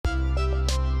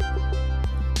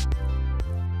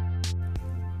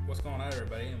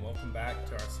everybody, and welcome back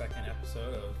to our second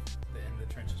episode of the In the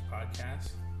Trenches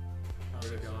podcast.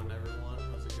 How's it going, everyone?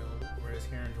 How's it going? We're just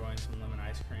here enjoying some lemon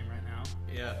ice cream right now.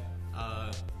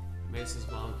 Yeah. Mason's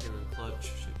mom came in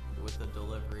clutch with a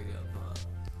delivery of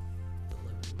the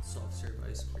lemon soft serve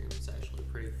ice cream. It's actually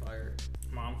pretty fire.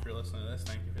 Mom, if you're listening to this,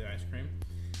 thank you for the ice cream.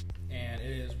 And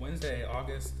it is Wednesday,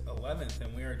 August 11th,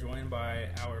 and we are joined by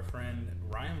our friend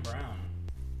Ryan Brown.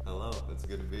 Hello, it's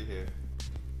good to be here.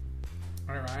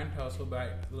 All right, Ryan, tell us a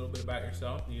little bit about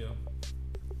yourself. Do you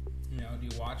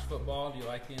watch football? Do you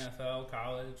like the NFL,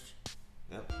 college?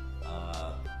 Yep.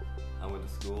 I went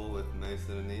to school with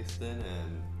Mason and Easton,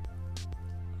 and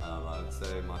I would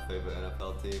say my favorite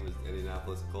NFL team is the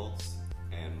Indianapolis Colts,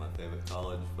 and my favorite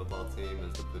college football team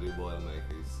is the Purdue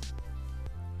Boilermakers.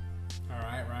 All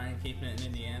right, Ryan, keeping it in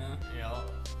Indiana. Yeah.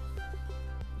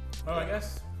 Well, I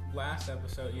guess last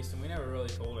episode, Easton, we never really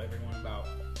told everyone about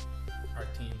our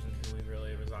teams and who we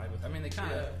really reside with. I mean, they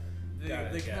kind of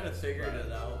they kind of figured it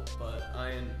out, but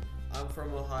I'm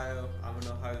from Ohio. I'm an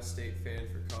Ohio State fan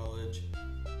for college,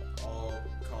 all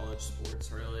college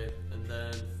sports really, and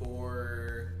then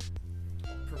for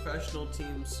professional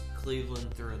teams,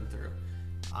 Cleveland through and through.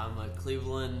 I'm a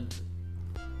Cleveland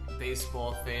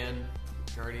baseball fan,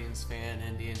 Guardians fan,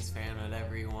 Indians fan,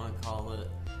 whatever you want to call it.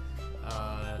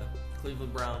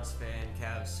 Cleveland Browns fan,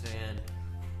 Cavs fan.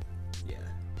 Yeah.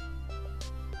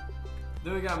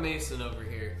 Then we got Mason over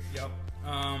here. Yep.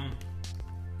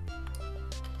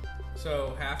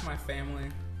 So half my family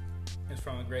is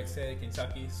from the great state of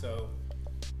Kentucky. So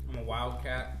I'm a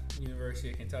Wildcat,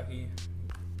 University of Kentucky,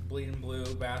 bleeding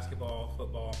blue, basketball,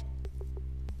 football,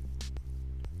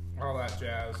 all that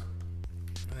jazz.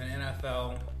 And then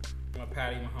NFL, I'm a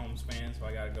Patty Mahomes fan, so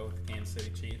I got to go with the Kansas City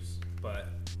Chiefs. But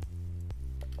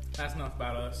that's enough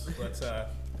about us. Let's.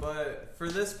 But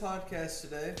for this podcast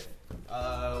today,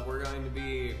 we're going to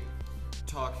be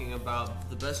talking about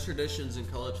the best traditions in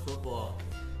college football.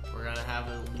 We're going to have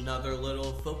another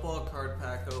little football card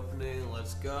pack opening.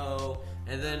 Let's go.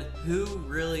 And then who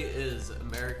really is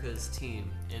America's team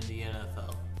in the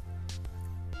NFL?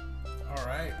 All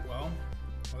right. Well,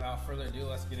 without further ado,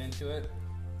 let's get into it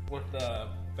with the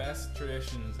best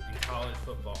traditions in college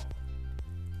football.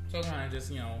 So kind of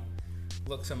just,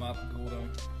 look some up, Google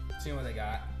them, see what they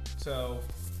got. So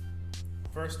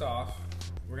first off,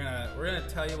 we're gonna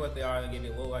tell you what they are and give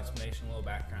you a little explanation, a little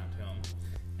background to them,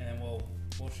 and then we'll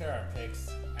share our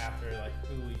picks after, like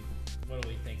what do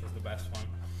we think is the best one.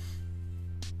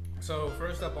 So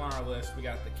first up on our list, we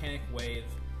got the Kinnick Wave,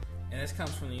 and this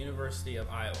comes from the University of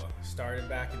Iowa. Started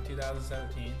back in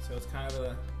 2017, so it's kind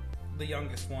of the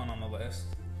youngest one on the list.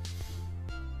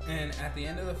 And at the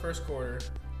end of the first quarter,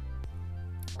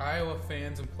 Iowa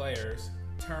fans and players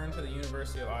turn to the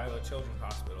University of Iowa Children's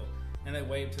Hospital and they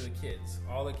wave to the kids.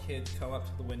 All the kids come up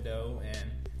to the window and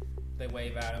they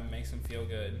wave at them, makes them feel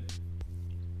good.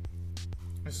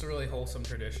 It's a really wholesome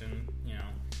tradition,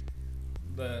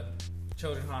 The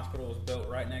Children's Hospital was built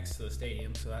right next to the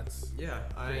stadium, so that's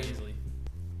pretty easily.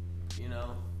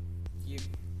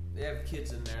 They have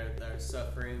kids in there that are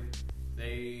suffering.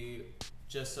 They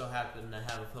just so happen to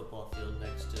have a football field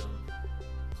next to them.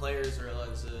 Players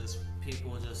realize this,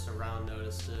 people just around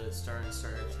noticed it, starting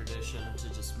a tradition to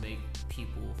just make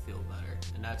people feel better.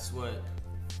 And that's what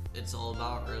it's all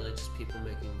about, really, just people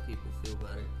making people feel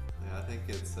better. Yeah, I think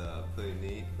it's pretty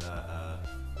neat that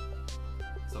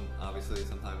obviously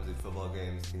sometimes these football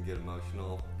games can get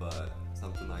emotional, but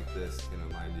something like this can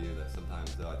remind you that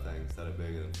sometimes there are things that are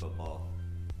bigger than football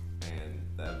and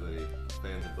that everybody,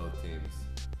 fans of both teams,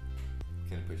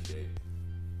 can appreciate.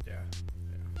 Yeah.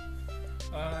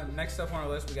 Next up on our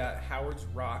list, we got Howard's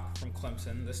Rock from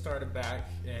Clemson. This started back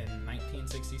in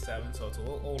 1967, so it's a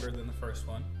little older than the first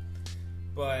one.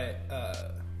 But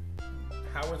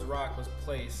Howard's Rock was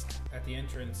placed at the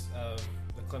entrance of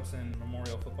the Clemson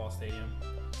Memorial Football Stadium.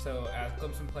 So as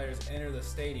Clemson players enter the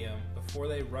stadium, before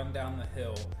they run down the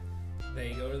hill,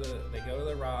 they go to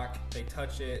the rock, they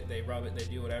touch it, they rub it, they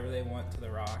do whatever they want to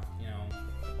the rock,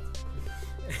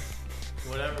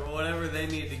 Whatever they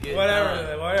need to get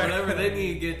done. Whatever they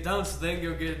need to get done, so they can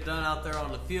go get it done out there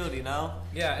on the field,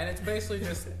 Yeah, and it's basically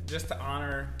just to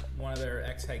honor one of their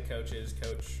ex-head coaches,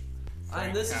 Coach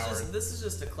Frank Howard. This is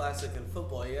just a classic in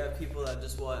football. You have people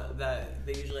that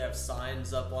they usually have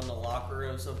signs up on the locker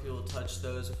room. Some people touch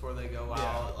those before they go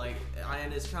out.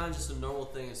 And it's kind of just a normal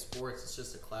thing in sports. It's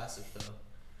just a classic, though.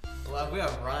 Well, we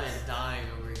have Ryan dying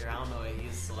over here. I don't know what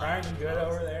he's like. Ryan, good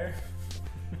over there?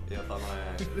 Yep, on my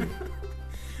end.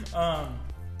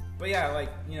 But yeah,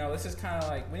 this is kind of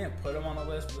like, we didn't put them on the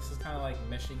list, but this is kind of like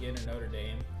Michigan or Notre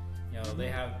Dame You know, they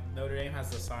have Notre Dame has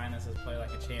the sign that says "Play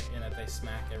like a champion" that they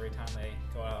smack every time they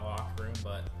go out of the locker room,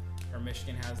 or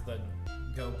Michigan has the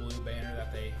 "Go Blue" banner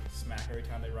that they smack every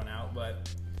time they run out.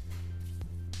 But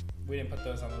we didn't put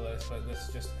those on the list. But this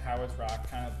is just Howard's Rock,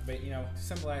 kind of, you know,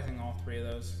 symbolizing all three of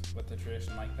those with the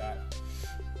tradition like that.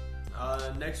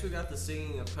 Next, we got the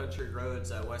singing of country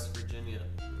roads at West Virginia.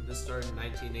 This started in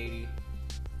 1980.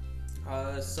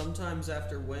 Sometimes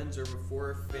after wins or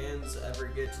before fans ever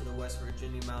get to the West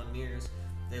Virginia Mountaineers,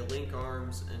 they link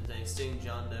arms and they sing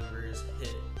John Denver's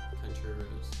hit "Country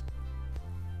Roads."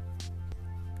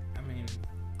 I mean,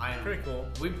 pretty cool.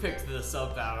 We picked this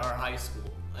up at our high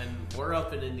school, and we're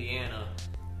up in Indiana.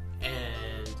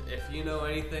 And if you know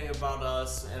anything about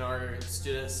us and our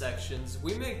student sections,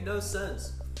 we make no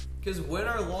sense. Because win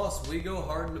or loss, we go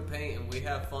hard in the paint and we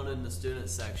have fun in the student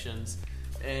sections.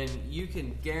 And you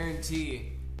can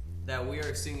guarantee that we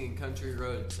are singing Country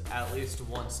Roads at least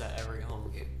once at every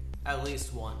home game. At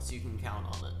least once. You can count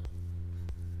on it.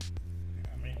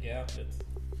 I mean, yeah,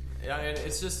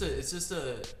 it's just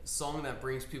a song that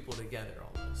brings people together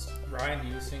almost. Ryan,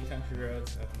 do you sing Country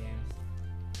Roads at the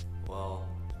games? Well,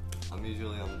 I'm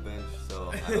usually on the bench,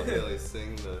 so I don't really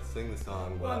sing the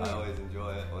song, but I always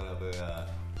enjoy it whenever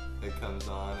it comes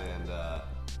on, and I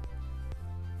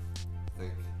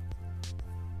think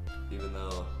even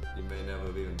though you may never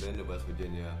have even been to West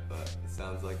Virginia, but it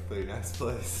sounds like a pretty nice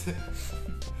place.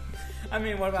 I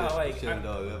mean, what about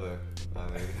Shenandoah River? I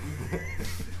mean,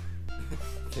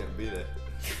 can't beat it.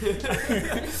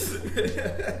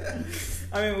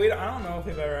 I mean, I don't know if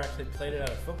we've ever actually played it at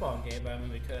a football game, but I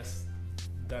mean, we could have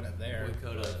done it there. We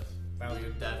could have.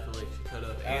 We definitely could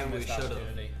have, and we should have.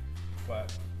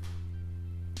 But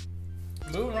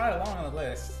moving right along on the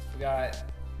list, we got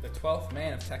the 12th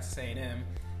man of Texas A&M.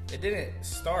 It didn't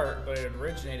start, but it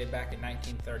originated back in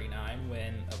 1939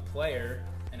 when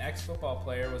an ex-football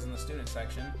player, was in the student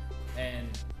section,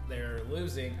 and they were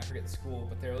losing, I forget the school,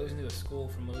 but they were losing to a school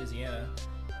from Louisiana,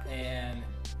 and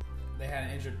they had an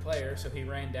injured player, so he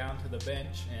ran down to the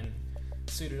bench and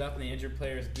suited up in the injured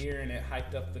player's gear, and it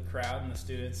hyped up the crowd and the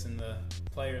students and the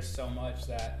players so much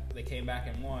that they came back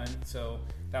and won. So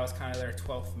that was kind of their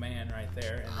 12th man right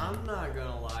there. And I'm not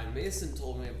gonna lie, Mason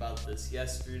told me about this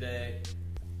yesterday.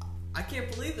 I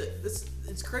can't believe it.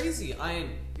 It's crazy.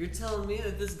 You're telling me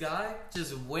that this guy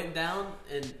just went down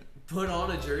and put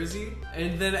on a jersey,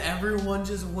 and then everyone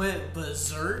just went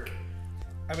berserk?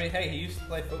 I mean, hey, he used to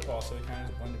play football, so he kind of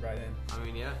just blended right in. I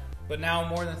mean, yeah. But now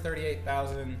more than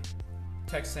 38,000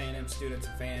 Texas A&M students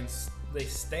and fans, they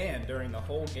stand during the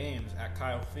whole games at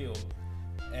Kyle Field,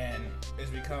 and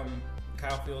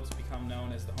Kyle Field's become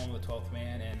known as the home of the 12th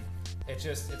man, and it's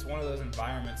one of those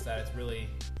environments that it's really,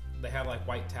 they have like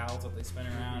white towels that they spin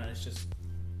around, and it's just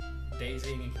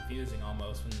dazing and confusing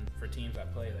almost for teams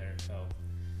that play there. So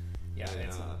yeah,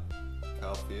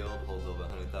 Kyle Field holds over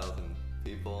 100,000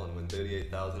 people, and when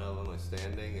 38,000 of them are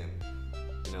standing, and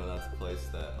that's a place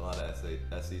that a lot of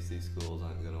SEC schools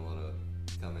aren't going to want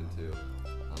to come into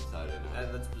on Saturday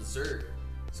night. That's berserk.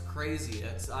 It's crazy.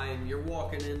 You're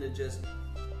walking into just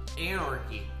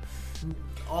anarchy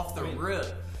off the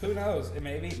rip. Who knows?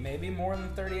 Maybe more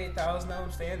than 38,000 of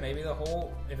them stand. Maybe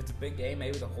if it's a big game,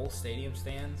 maybe the whole stadium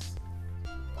stands.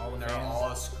 They're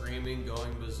all screaming,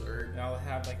 going berserk. They all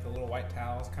have like the little white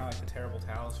towels, kind of like the terrible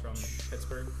towels from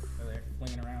Pittsburgh, where they're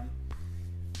flinging around.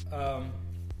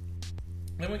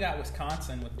 Then we got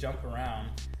Wisconsin with Jump Around.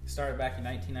 Started back in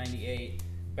 1998.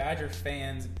 Badger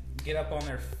fans get up on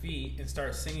their feet and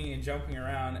start singing and jumping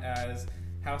around as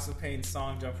House of Pain's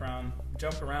song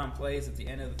Jump Around plays at the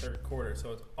end of the third quarter.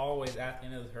 So it's always at the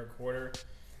end of the third quarter.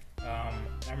 I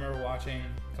remember watching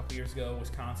a couple years ago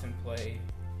Wisconsin play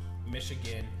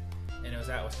Michigan, and it was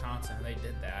at Wisconsin, and they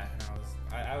did that, and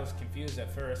I was confused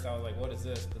at first. I was like, what is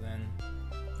this? But then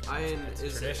it's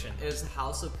tradition. Is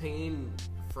House of Pain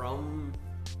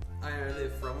are they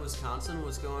from Wisconsin?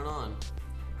 What's going on?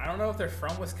 I don't know if they're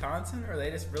from Wisconsin or they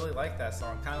just really like that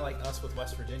song, kind of like us with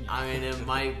West Virginia. I mean, it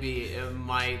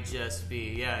might just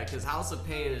be, yeah, because House of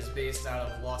Pain is based out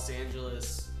of Los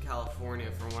Angeles,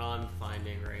 California, from what I'm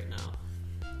finding right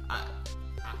now.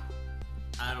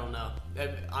 I don't know.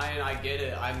 I get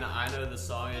it. I know the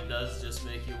song. It does just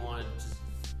make you want to just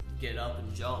get up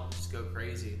and jump, just go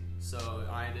crazy. So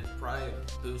it probably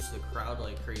boosts the crowd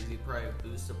like crazy. Probably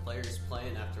boosts the players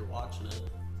playing after watching it.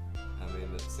 I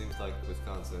mean, it seems like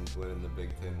Wisconsin's winning the Big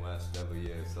Ten West every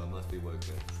year, so it must be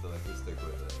working. So I can stick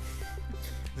with it.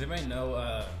 Does anybody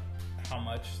know how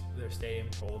much their stadium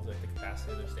holds, like the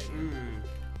capacity of their stadium?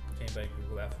 Can anybody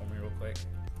Google that for me real quick?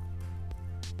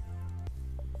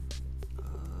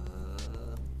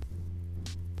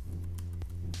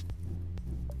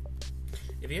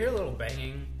 If if you hear a little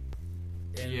banging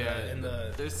in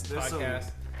the there's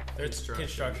podcast, there's construction.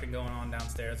 construction going on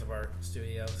downstairs of our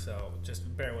studio, so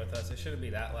just bear with us. It shouldn't be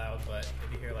that loud, but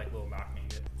if you hear like little knocking,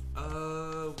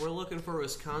 we're looking for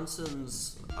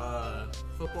Wisconsin's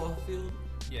football field.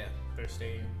 yeah, their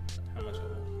stadium. How much of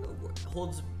it?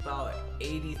 Holds about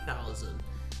 80,000.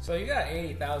 So you got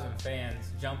 80,000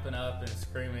 fans jumping up and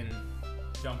screaming,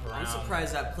 jump around. I'm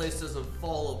surprised that place doesn't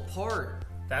fall apart.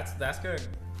 That's gonna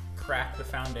crack the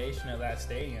foundation of that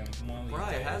stadium. From one of these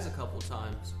Right, it days. has a couple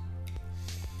times.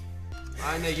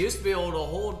 They used to be able to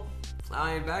hold.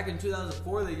 Back in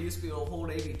 2004, they used to be able to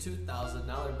hold 82,000.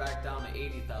 Now they're back down to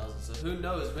 80,000. So who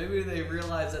knows? Maybe they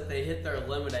realized that they hit their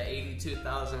limit at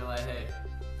 82,000. They're like, hey,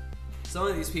 some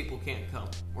of these people can't come.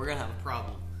 We're gonna have a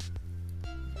problem.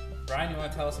 Brian, you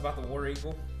want to tell us about the War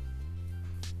Eagle?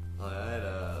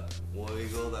 Alright, War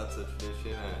Eagle, that's a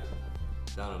tradition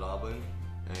down at Auburn.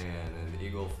 And an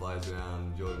eagle flies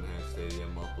around Jordan Hare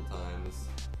Stadium multiple times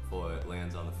before it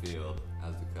lands on the field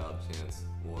as the crowd chants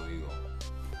War Eagle.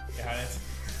 Yeah,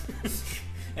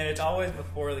 and it's always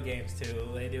before the games too.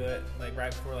 They do it like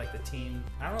right before like the team.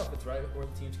 I don't know if it's right before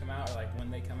the teams come out or like when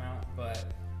they come out, but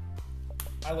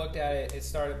I looked at it. It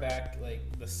started back like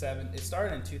It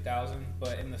started in 2000,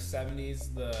 but in the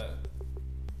 70s, the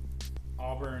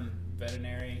Auburn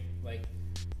veterinary like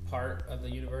part of the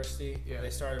university, they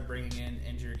started bringing in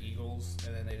injured eagles,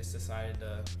 and then they just decided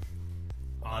to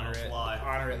honor it.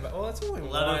 But, well, that's only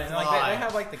Let one. it And, fly. like, they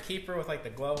have like the keeper with like the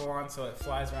glove on, so it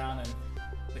flies around, and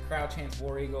the crowd chants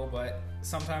War Eagle. But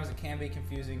sometimes it can be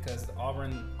confusing because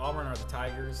Auburn are the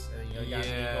Tigers, and you got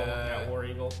Eagle, and you got War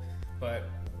Eagle. But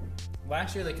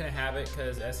last year they couldn't have it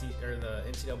because the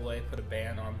NCAA put a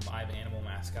ban on live animal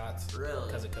mascots Really?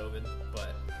 because of COVID.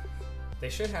 But they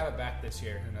should have it back this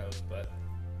year. Who knows? But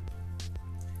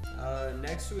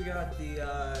Next we got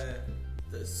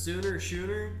the Sooner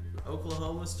Schooner.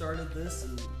 Oklahoma started this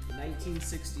in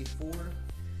 1964.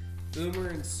 Boomer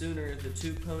and Sooner, the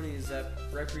two ponies that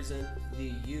represent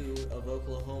the U of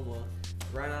Oklahoma,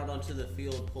 ran out onto the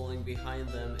field pulling behind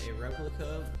them a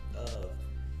replica of...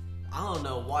 I don't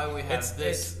know why we have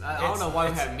this. I don't know why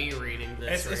we have me reading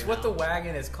this. It's what the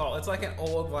wagon is called. It's like an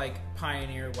old like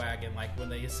pioneer wagon, like when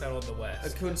they settled the A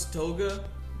West. Conestoga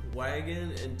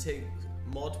wagon and take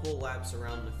multiple laps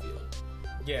around the field.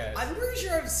 Yeah. I'm pretty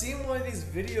sure I've seen one of these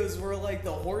videos where like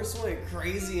the horse went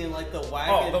crazy and like the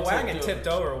wagon. Oh, the wagon tipped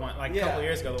over one like a couple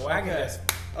years ago. The wagon just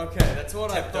Okay, that's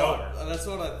what I tipped thought. over. That's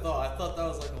what I thought. I thought that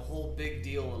was like a whole big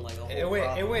deal and like a whole.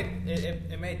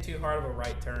 it made too hard of a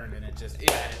right turn and it just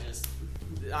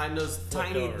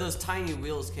Those tiny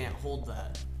wheels can't hold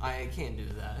that. I can't do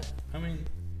that. I mean,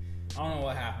 I don't know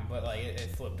what happened, but like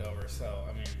it flipped over. So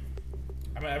I mean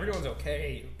everyone's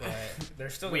okay, but they're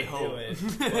still gonna do it.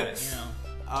 But you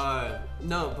know.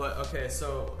 No, but okay.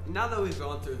 So now that we've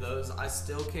gone through those, I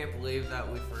still can't believe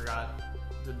that we forgot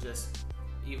to just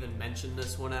even mention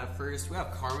this one at first. We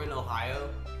have Carmen, Ohio.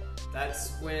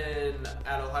 That's when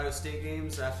at Ohio State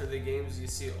games, after the games, you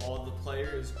see all the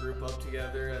players group up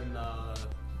together in the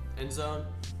end zone,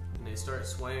 and they start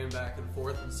swaying back and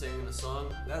forth and singing the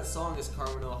song. That song is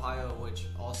Carmen, Ohio, which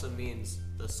also means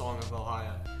the Song of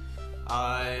Ohio.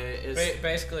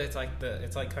 Basically, it's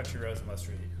like Country Roads in West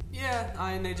Virginia. Yeah,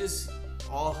 and they just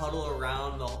all huddle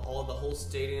around. The whole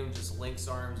stadium just links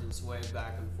arms and sways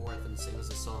back and forth and sings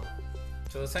a song.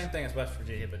 So the same thing as West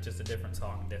Virginia, but just a different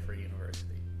song, different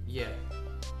university. Yeah.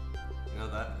 You know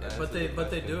that But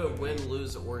they do it win,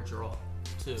 lose, or draw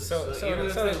too. So even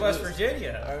if does they West lose-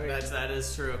 Virginia. I mean, that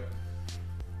is true.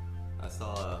 I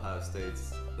saw Ohio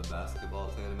State's the basketball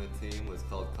tournament team was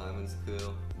called Climbing's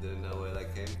Crew. Didn't know where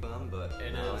that came from, but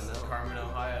It now is I know. Carmen,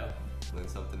 Ohio. Learn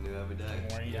something new every day.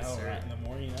 the more you Yes, know, sir. right? The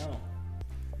more you know.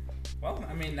 Well,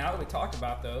 I mean, now that we talked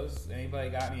about those, anybody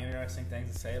got any interesting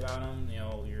things to say about them? You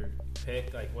know, your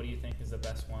pick. Like, what do you think is the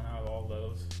best one out of all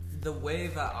those? The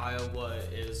Wave at Iowa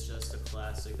is just a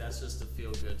classic. That's just a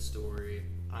feel-good story.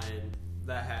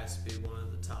 That has to be one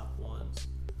of the top ones.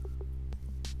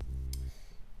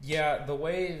 Yeah, the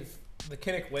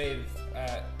Kinnick Wave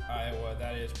at Iowa,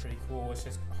 that is pretty cool. It's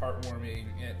just heartwarming.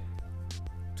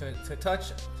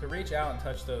 To reach out and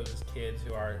touch those kids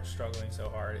who are struggling so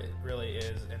hard, it really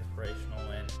is inspirational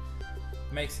and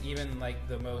makes even like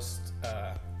the most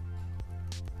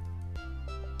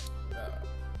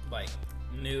like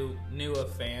new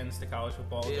of fans to college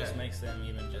football. Yeah. Just makes them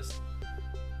even just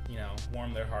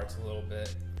warm their hearts a little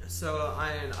bit. So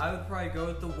I would probably go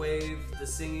with The Wave, the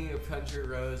singing of Country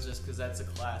Roads, just because that's a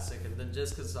classic, and then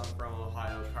just because I'm from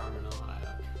Ohio, Carmen, Ohio.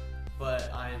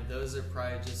 But those are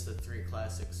probably just the three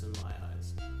classics in my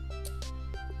eyes.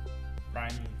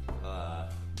 Brian,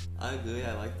 I agree.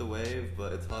 I like the wave,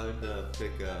 but it's hard to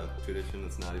pick a tradition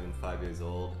that's not even 5 years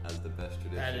old as the best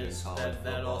tradition in college football.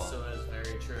 That also is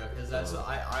very true. Because that's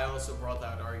I also brought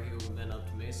that argument up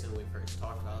to Mason when we first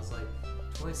talked about it. I was like,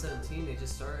 2017 they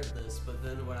just started this, but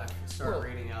then when I started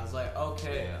reading it, I was like,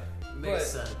 okay,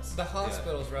 makes sense. The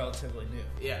hospital's relatively new.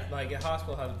 Yeah. Like, a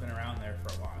hospital has been around there for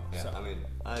a while. Yeah, So. I mean,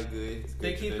 I agree. It's a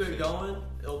They good keep tradition, it going,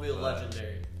 it'll be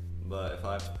legendary. But if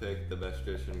I have to pick the best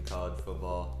tradition in college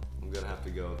football, I'm gonna have to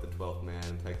go with the 12th man,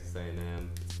 Texas A&M.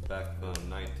 It's back from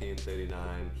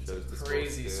 1989. Shows the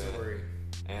Crazy sport's good. story.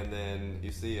 And then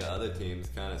you see other teams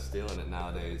kind of stealing it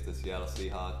nowadays. The Seattle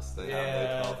Seahawks, they have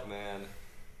their 12th man.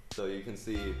 So you can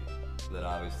see that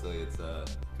obviously it's a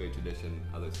great tradition.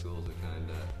 Other schools are kind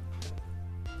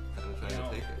of trying to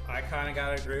take it. I kind of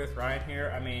got to agree with Ryan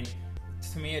here. I mean,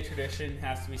 to me, a tradition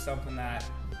has to be something that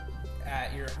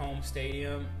at your home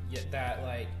stadium,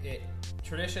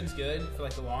 tradition's good for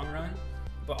like the long run,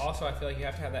 but also I feel like you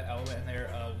have to have that element in there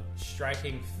of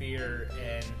striking fear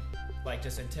and like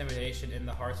just intimidation in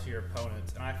the hearts of your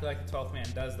opponents. And I feel like the 12th man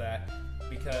does that,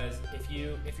 because if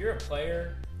you're a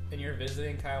player and you're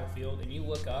visiting Kyle Field and you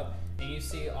look up and you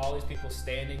see all these people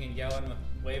standing and yelling and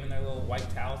waving their little white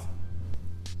towels.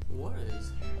 What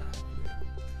is happening?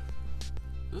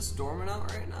 Is it storming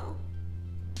out right now?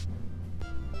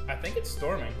 I think it's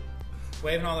storming.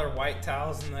 Waving all their white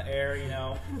towels in the air, you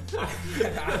know.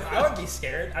 I would be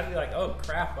scared. I'd be like, oh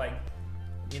crap, like,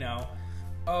 you know.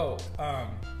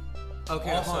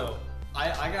 Okay, also, hold on.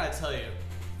 I gotta tell you.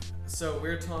 So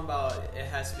we're talking about it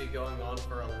has to be going on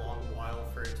for a long while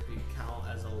for it to be count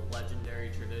as a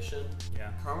legendary tradition.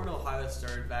 Yeah. Carmen, Ohio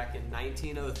started back in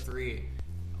 1903.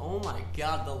 Oh my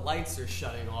God, the lights are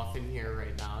shutting off in here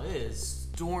right now. It is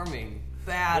storming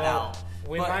bad out.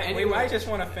 We might just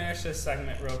want to finish this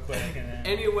segment real quick. And then...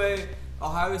 Anyway,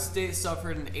 Ohio State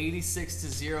suffered an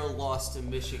 86-0 loss to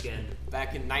Michigan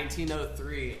back in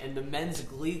 1903, and the men's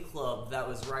glee club that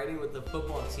was riding with the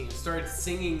football team started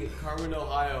singing Carmen,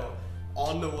 Ohio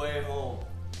on the way home.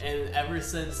 And ever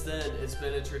since then, it's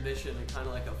been a tradition and kind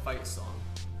of like a fight song.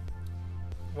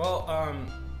 Well,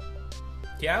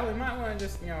 yeah, we might want to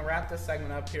just, wrap this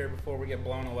segment up here before we get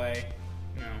blown away.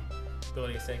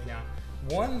 Building is taken down.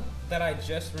 One that I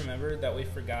just remembered that we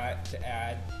forgot to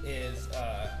add is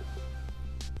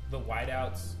the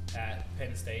wideouts at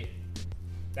Penn State.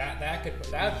 That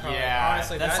probably,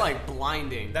 honestly, that's like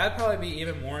blinding. That'd probably be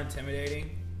even more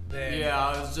intimidating than. Yeah,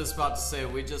 I was just about to say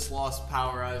we just lost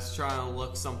power. I was trying to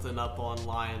look something up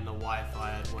online, and the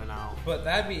Wi-Fi had went out. But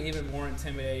that'd be even more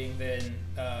intimidating than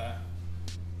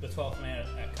the 12th man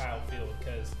at Kyle Field,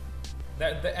 because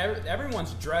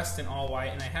everyone's dressed in all white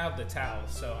and they have the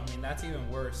towels. So I mean, that's even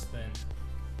worse than.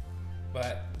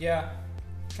 But yeah.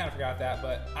 Kind of forgot that,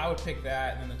 but I would pick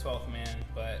that and then the 12th man.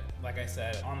 But like I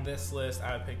said, on this list,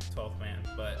 I would pick the 12th man.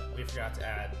 But we forgot to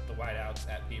add the wideouts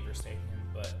at Beaver Stadium.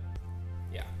 But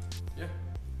yeah.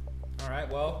 All right.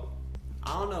 Well,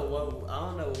 I don't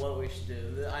know what we should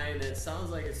do. I mean, it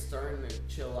sounds like it's starting to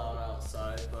chill out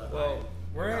outside, but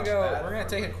we're gonna go. We're gonna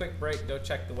take a quick break, go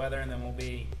check the weather, and then we'll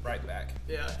be right back.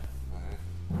 Yeah.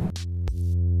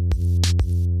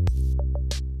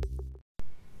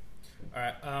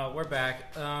 Alright, we're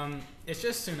back. It's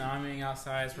just tsunamiing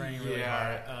outside. It's raining really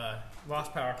hard.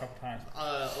 Lost power a couple times.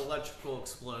 Electrical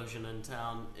explosion in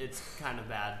town. It's kind of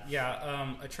bad.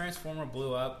 Yeah, a transformer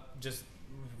blew up just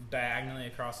diagonally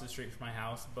across the street from my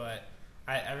house, but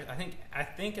I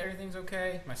think everything's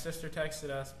okay. My sister texted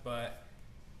us, but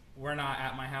we're not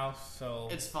at my house, so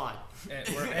it's fine. It's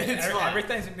fine.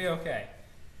 Everything's gonna be okay.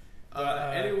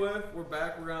 Anyway, we're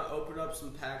back. We're gonna open up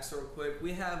some packs real quick.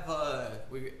 We have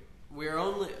we're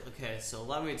only okay. So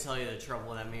let me tell you the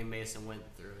trouble that me and Mason went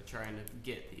through trying to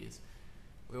get these.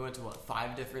 We went to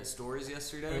 5 different stores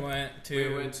yesterday. We went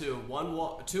to two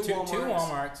Walmarts, 2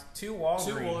 Walmarts, 2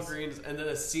 Walgreens, and then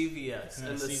a CVS.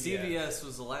 And the CVS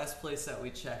was the last place that we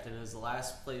checked, and it was the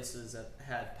last places that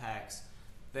had packs.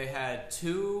 They had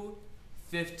 2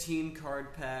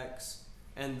 15-card packs,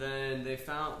 and then we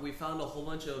found a whole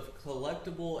bunch of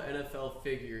collectible NFL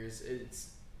figures. It's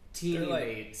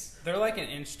teammates. They're like an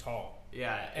inch tall.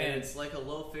 Yeah, and it's like a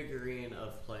low figurine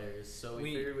of players, so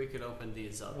we figured we could open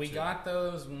these up. We got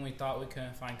those when we thought we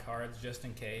couldn't find cards just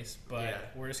in case, but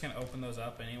we're just going to open those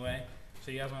up anyway.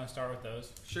 So you guys want to start with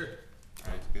those? Sure.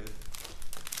 Sounds good.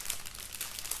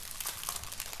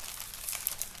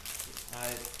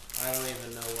 I don't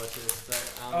even know what to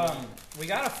expect. We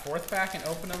got a 4th pack and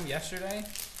opened them yesterday,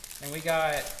 and we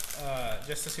got,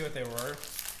 just to see what they were,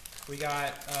 we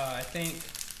got, I think,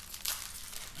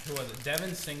 who was it?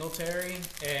 Devin Singletary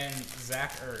and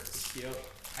Zach Ertz. Yep.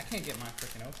 I can't get mine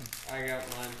freaking open. I got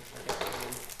mine.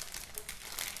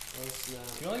 Oh snap.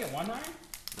 You only get one, Ryan?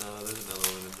 No, there's another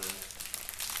one in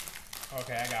there.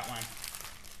 Okay, I got mine.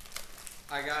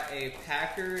 I got a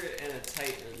Packard and a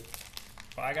Titan.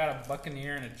 But I got a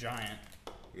Buccaneer and a Giant.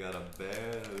 You got a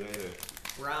Bear and a Raider.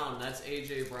 Brown, that's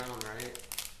AJ Brown, right?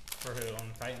 For who? On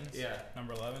the Titans? Yeah.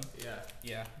 Number 11? Yeah.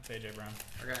 Yeah, it's AJ Brown.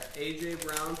 I got AJ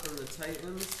Brown from the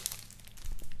Titans.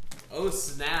 Oh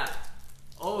snap.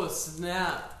 Oh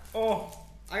snap. Oh!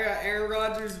 I got Aaron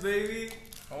Rodgers, baby.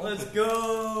 Oh. Let's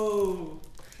go.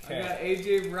 Okay. I got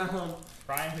AJ Brown.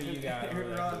 Brian, who you got? over Aaron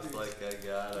there? Rodgers. Looks like I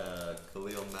got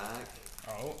Khalil Mack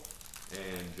Oh,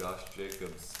 and Josh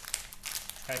Jacobs.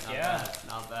 heck Not yeah. bad.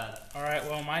 Not bad. Alright,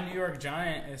 well, my New York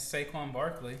Giant is Saquon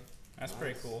Barkley. That's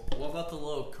pretty Nice. cool. What about the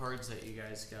little cards that you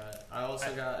guys got? I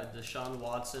also got a Deshaun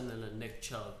Watson and a Nick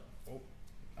Chubb.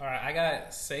 Alright, I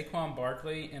got Saquon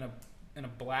Barkley in a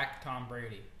black Tom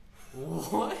Brady.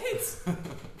 What?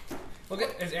 Look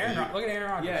at Aaron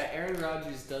Rodgers. Yeah, Aaron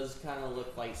Rodgers does kind of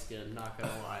look light skinned, not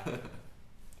gonna lie.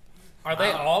 Are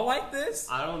they all like this?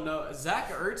 I don't know.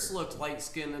 Zach Ertz looked light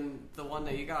skinned in the one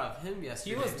that you got of him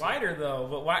yesterday. He was lighter though,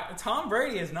 but Tom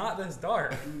Brady is not this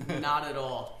dark. Not at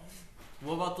all.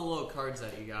 What about the little cards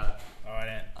that you got? Oh, I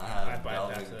didn't. I have I'd buy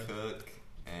Dalvin that too. Cook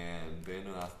and Ben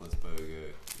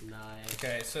Roethlisberger. Nice.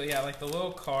 Okay, so yeah, like the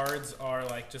little cards are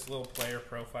like just little player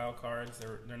profile cards.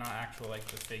 They're not actual like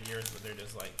the figures, but they're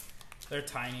just like they're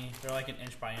tiny. They're like an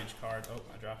inch by inch card. Oh,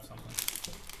 I dropped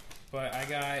something. But I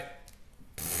got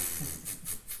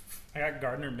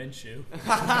Gardner Minshew.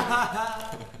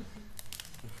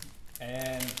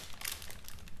 And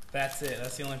that's it.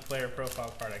 That's the only player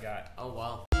profile card I got. Oh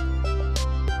wow.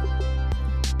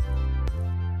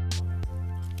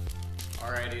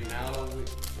 Alrighty, now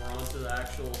we're on to the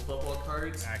actual football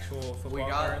cards. Actual football We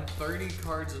got cards. 30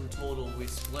 cards in total. We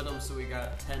split them, so we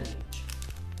got 10 each.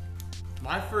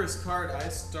 My first card, I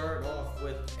start off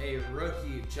with a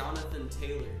rookie, Jonathan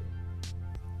Taylor,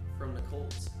 from the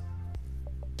Colts.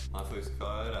 My first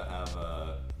card, I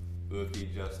have rookie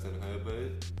Justin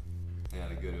Herbert. He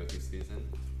had a good rookie season.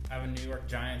 I have a New York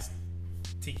Giants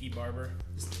Tiki Barber.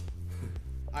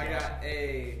 I got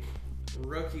a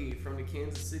rookie from the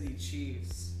Kansas City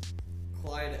Chiefs,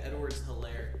 Clyde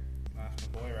Edwards-Helaire. That's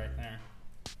my boy right there.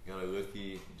 Got a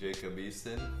rookie Jacob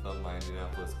Eason from my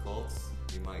Indianapolis Colts.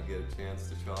 He might get a chance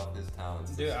to show off his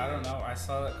talents. Dude, this I year. don't know. I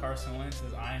saw that Carson Wentz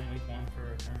is eyeing week 1 for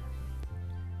a return.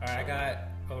 Alright, I got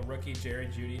a rookie Jerry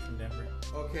Jeudy from Denver.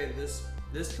 Okay, this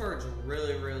card's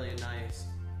really, really nice.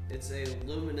 It's a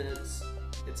Luminance.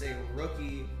 It's a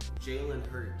rookie, Jalen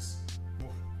Hurts.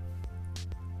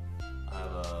 I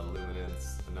have a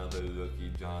Luminance, another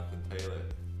rookie Jonathan Taylor.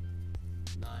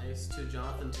 Nice. Two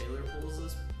Jonathan Taylor pulls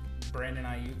this. Brandon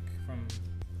Ayuk from.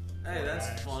 Hey, that's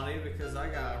 49ers. funny because I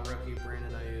got a rookie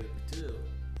Brandon Ayuk too.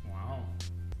 Wow.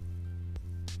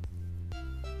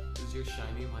 Is yours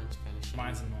shiny? Mine's kind of shiny.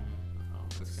 Mine's a normal. Oh,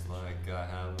 mine's Looks kinda like I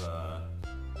have a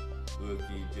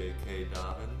rookie J.K.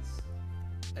 Dobbins.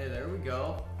 shiny. Hey, there we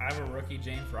go. I have a rookie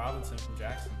James Robinson from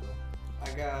Jacksonville.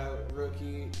 I got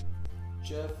rookie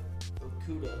Jeff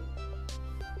Okuda.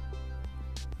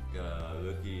 Got a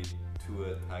rookie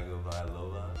Tua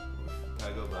Tagovailoa.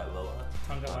 Tonga My bad, Vailoa.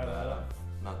 I'm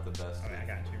not the best Okay, I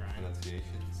got you, Ryan.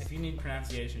 pronunciations. If you need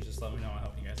pronunciations, just let me know. I'll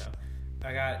help you guys out.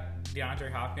 I got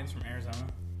DeAndre Hopkins from Arizona.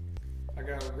 I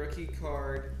got a rookie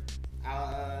card,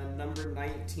 number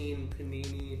 19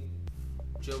 Panini,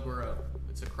 Joe Burrow.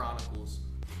 It's a Chronicles.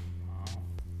 Wow.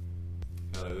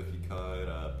 Got a rookie card,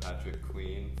 Patrick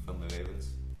Queen from the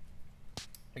Ravens.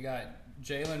 I got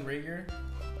Jalen Reagor,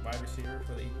 wide receiver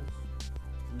for the Eagles.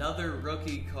 Another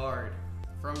rookie card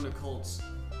from the Colts.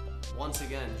 Once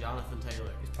again, Jonathan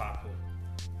Taylor. He's popular.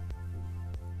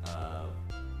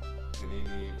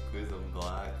 Panini Prism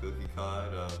Black rookie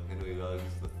card of Henry Ruggs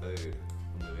III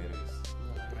from the Raiders.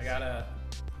 I got a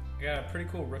pretty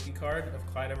cool rookie card of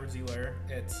Clyde Edwards-Helaire.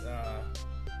 It's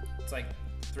like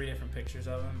 3 different pictures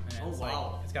of him, and Oh, it's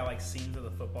wow. like it's got like scenes of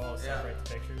the football to Yeah. separate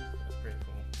the pictures. It's pretty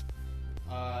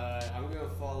cool. I'm going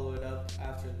to follow it up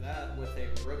after that with a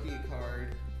rookie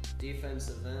card,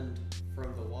 defensive end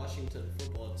from the Washington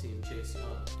football team, Chase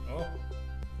Young. Oh,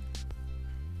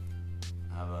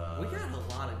 I have We got a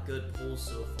lot of good pulls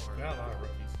so far. we got a lot of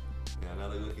rookies. yeah,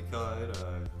 another rookie card,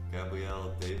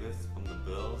 Gabrielle Davis from the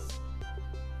Bills.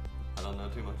 I don't know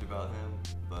too much about him,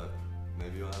 but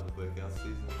maybe he'll have a breakout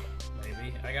season.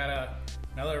 Maybe. I got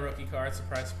another rookie card,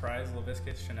 surprise, surprise,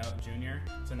 Laviscus Chenault Jr.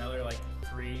 It's another like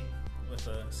 3 with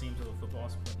the seams of the football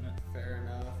splitting it. Fair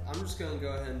enough. I'm just going to go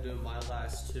ahead and do my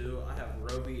last 2. I have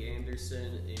Roby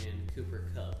Anderson and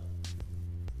Cooper Kupp.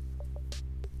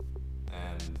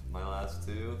 And my last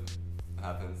 2,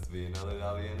 happens to be another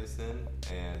Robbie Anderson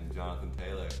and Jonathan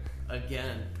Taylor.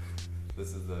 Again.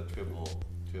 This is the triple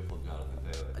Jonathan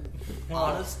Taylor.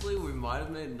 Honestly, we might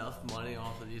have made enough money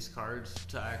off of these cards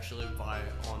to actually buy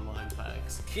online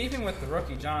packs. Keeping with the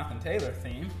rookie Jonathan Taylor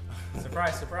theme,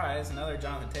 surprise, surprise, another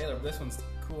Jonathan Taylor. But this one's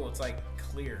cool. It's like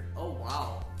clear. Oh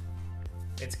wow!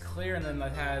 It's clear, and then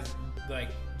it has like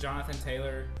Jonathan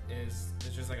Taylor is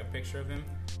just like a picture of him.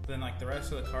 But then like the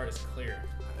rest of the card is clear.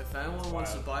 If anyone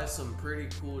wants to buy some pretty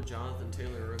cool Jonathan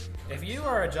Taylor rookie cards, if you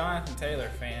are a Jonathan Taylor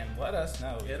fan, let us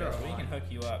know because we line. can hook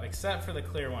you up. Except for the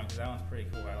clear one because that one's pretty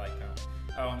cool. I like that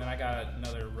one. Oh, and then I got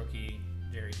another rookie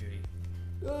Jerry Jeudy.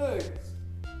 Good.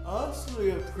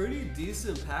 Honestly, a pretty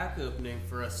decent pack opening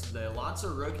for us today. Lots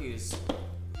of rookies.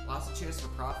 Lots of chance for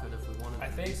profit if we wanted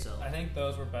to resell. I think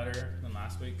those were better than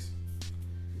last week's.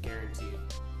 Guaranteed.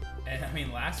 And I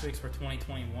mean, last week's were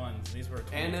 2021s. These were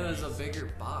 2020s. And it was a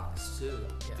bigger box too.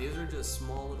 Yeah. These are just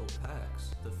small little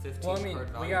packs. The 15 Well, I mean, card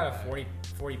we value got a pack.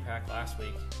 40 pack last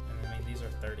week, and I mean these are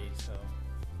 30. So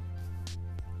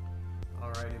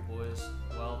Alrighty, boys.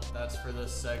 Well, that's for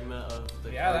this segment of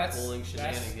the yeah, card pulling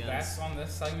shenanigans. that's on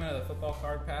this segment of the football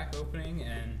card pack opening,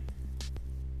 and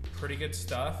pretty good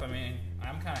stuff. I mean,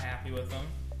 I'm kind of happy with them.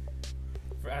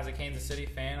 As a Kansas City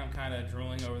fan, I'm kind of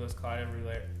drooling over those Clyde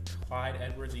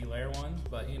Edwards-Helaire ones,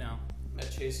 but you know.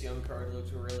 That Chase Young card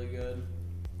looked really good.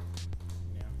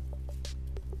 Yeah.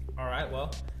 All right,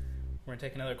 well, we're gonna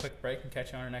take another quick break and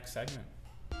catch you on our next segment.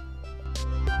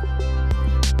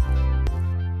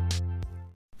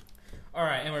 All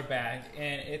right, and we're back,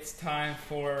 and it's time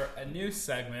for a new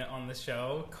segment on the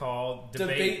show called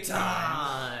Debate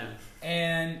Time.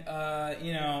 And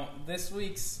you know, this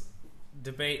week's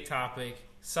debate topic,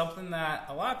 something that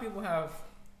a lot of people have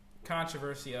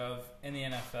controversy of in the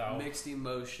NFL. Mixed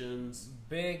emotions.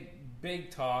 Big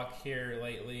talk here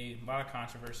lately, a lot of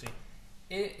controversy.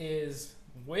 It is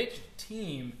which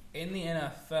team in the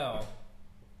NFL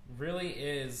really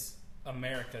is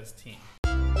America's team.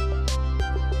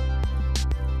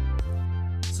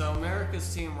 So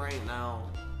America's team right now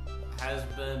has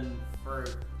been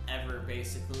forever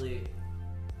basically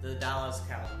the Dallas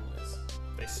Cowboys.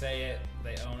 They say it,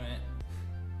 they own it.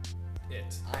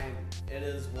 It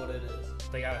is what it is.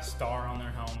 They got a star on their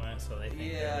helmet, so they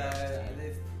think Yeah,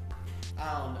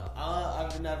 I don't know.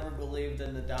 I've never believed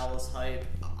in the Dallas hype.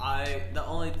 The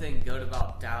only thing good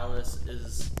about Dallas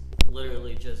is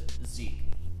literally just Zeke.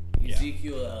 Yeah.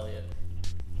 Ezekiel Elliott.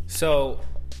 So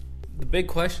the big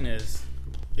question is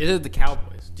it the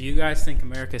Cowboys? Do you guys think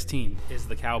America's team is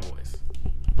the Cowboys?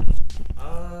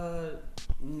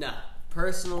 No.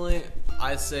 Personally,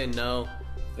 I say no.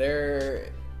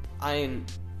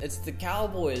 It's the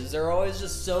Cowboys. They're always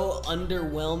just so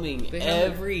underwhelming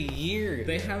every year.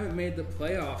 They haven't made the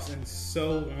playoffs in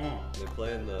so long. They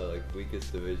play in the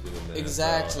weakest division in the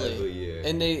Exactly. NFL every year.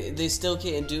 And they still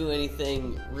can't do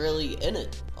anything really in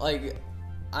it. Like,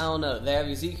 I don't know. They have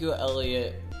Ezekiel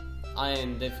Elliott,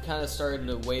 and they've kind of started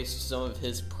to waste some of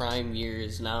his prime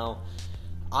years now.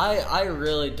 I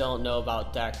really don't know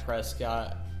about Dak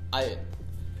Prescott. I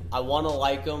want to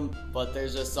like him, but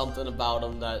there's just something about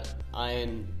him that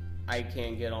I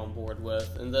can't get on board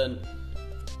with. And then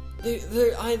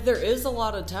there is a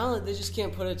lot of talent. They just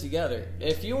can't put it together.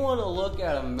 If you want to look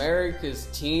at America's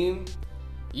team,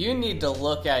 you need to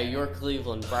look at your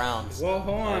Cleveland Browns. Well,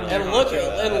 hold on. And look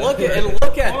at that. Look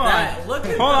at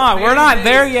Hold on, we're not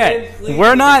there yet.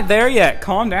 We're not there yet.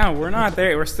 Calm down. We're not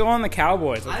there. We're still on the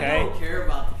Cowboys, okay? I don't care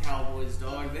about the Cowboys,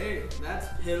 dog. That's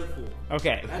pitiful.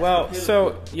 Okay, That's well, pitiful.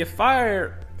 so you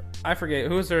fire, I forget,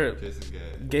 who's their,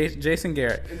 Jason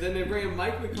Garrett. And then they bring in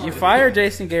Mike McCarthy. You fire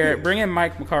Jason Garrett, bring in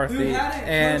Mike McCarthy, Who hadn't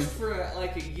and coached for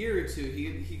like a year or two.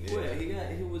 He quit.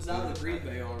 He was out of Green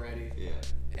Bay already. Yeah.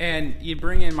 and you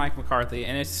bring in Mike McCarthy,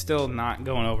 and it's still not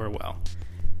going over well.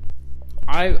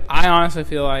 I honestly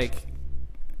feel like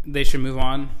they should move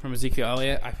on from Ezekiel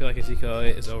Elliott. I feel like Ezekiel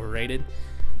Elliott is overrated,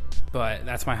 but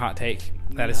that's my hot take,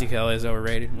 that Ezekiel Elliott is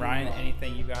overrated. Ryan,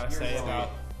 anything you got to say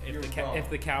about if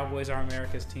the Cowboys are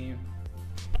America's team?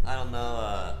 I don't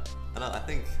know. I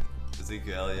think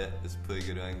Ezekiel Elliott is a pretty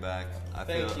good running back.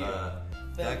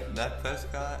 Dak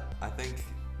Prescott, I think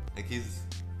he's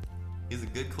a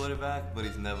good quarterback, but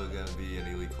he's never going to be an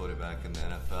elite quarterback in the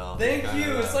NFL. Thank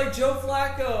you. It's like Joe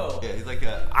Flacco. Yeah, he's like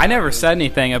a. I never said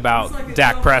anything about like a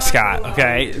Dak Joe Prescott. Flacco.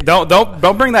 Okay,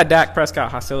 don't bring that Dak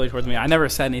Prescott hostility towards me. I never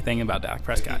said anything about Dak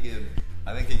Prescott.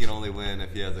 I think he can only win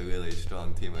if he has a really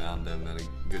strong team around him and a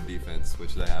good defense,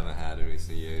 which they haven't had in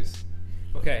recent years.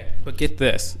 Okay, but get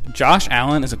this: Josh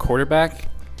Allen is a quarterback,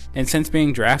 and since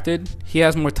being drafted, he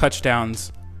has more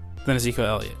touchdowns than Ezekiel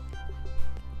Elliott.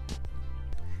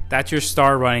 That's your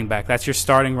star running back. That's your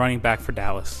starting running back for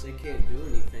Dallas. They can't do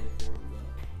anything for him,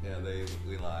 though. Yeah, they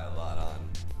rely a lot on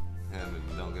him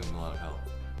and don't give him a lot of help.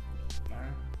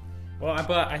 Well,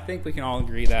 but I think we can all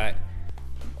agree that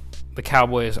the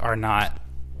Cowboys are not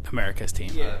America's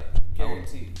team. Yeah,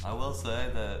 guaranteed. I will say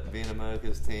that being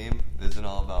America's team isn't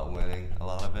all about winning. A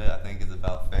lot of it, I think, is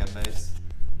about fan base.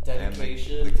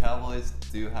 Dedication. And the Cowboys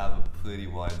do have a pretty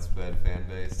widespread fan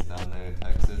base down there in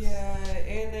Texas. Yeah,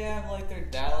 and they have like their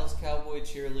Dallas Cowboy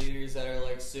cheerleaders that are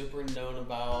like super known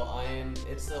about.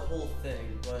 It's the whole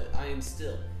thing, but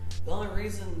still. The only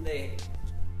reason they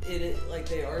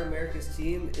are America's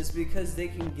team is because they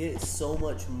can get so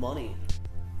much money.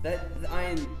 The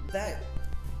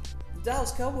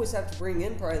Dallas Cowboys have to bring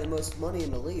in probably the most money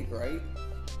in the league, right?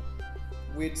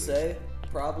 We'd say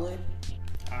probably.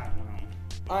 I don't know.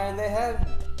 And they have,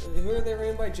 who are they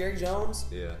ran by? Jerry Jones?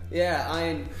 Yeah.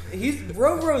 Yeah,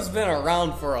 Rover's been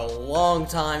around for a long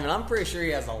time, and I'm pretty sure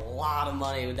he has a lot of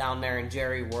money down there in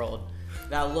Jerry World.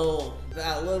 That little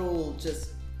just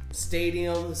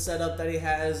stadium setup that he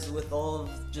has with all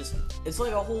of just, it's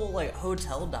like a whole like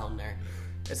hotel down there.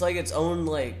 It's like its own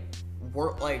like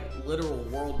literal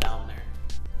world down there.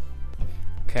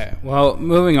 Okay, well,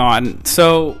 moving on.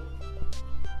 So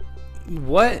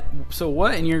what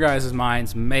in your guys'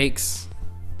 minds makes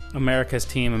America's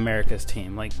team America's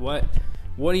team? Like, what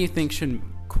do you think should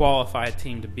qualify a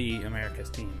team to be America's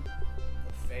team?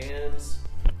 The fans,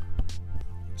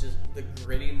 just the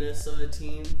grittiness of the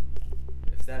team,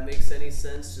 if that makes any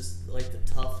sense, just like the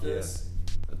toughness.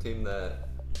 Yeah. A team that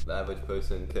the average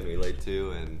person can relate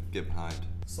to and get behind.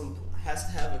 Has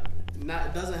to have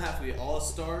it doesn't have to be all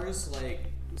stars like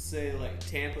say like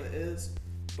Tampa is.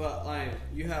 But like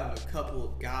you have a couple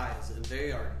of guys, and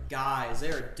they are guys.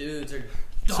 They are dudes. They're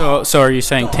dogs. So are you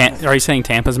saying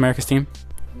Tampa's America's team?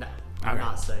 No, I'm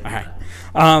not saying that.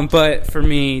 But for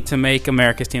me to make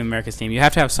America's team, you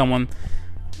have to have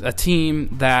a team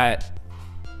that.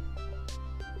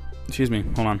 Excuse me.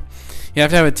 Hold on. You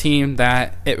have to have a team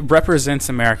that it represents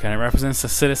America and it represents the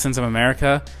citizens of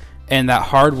America, and that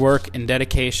hard work and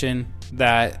dedication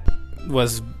that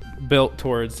was built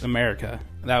towards America.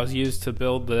 That was used to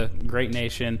build the great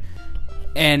nation.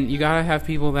 And you gotta have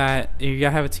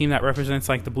a team that represents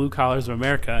like the blue collars of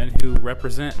America and who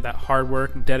represent that hard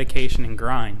work, dedication, and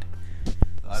grind.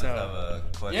 I just have a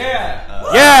question.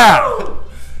 Yeah.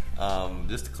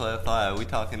 Just to clarify, are we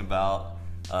talking about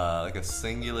like a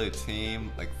singular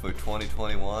team like for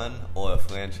 2021 or a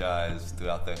franchise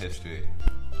throughout their history?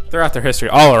 Throughout their history,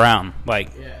 all around. Like,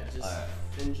 yeah, just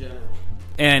in general.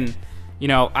 And you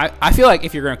know, I feel like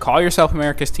if you're going to call yourself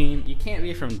America's team, you can't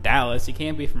be from Dallas. You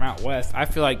can't be from out west. I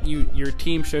feel like your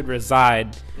team should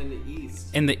reside in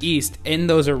the East, in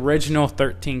those original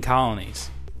 13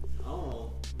 colonies.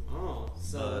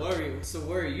 So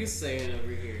what are you saying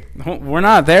over here? We're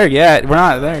not there yet.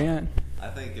 I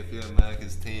think if you're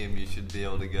America's team, you should be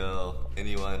able to go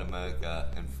anywhere in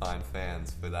America and find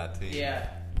fans for that team. Yeah,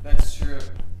 that's true.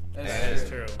 That's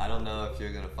true. I don't know if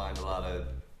you're going to find a lot of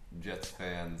Jets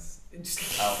fans.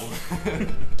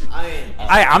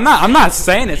 I'm not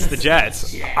saying it's the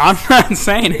Jets. I'm not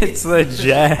saying it's the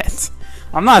Jets.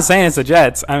 I'm not saying it's the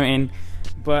Jets.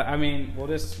 We'll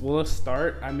just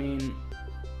start.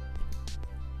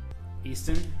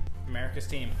 Easton, America's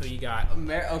team. Who you got?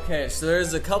 Okay, so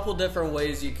there's a couple different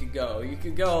ways you could go. You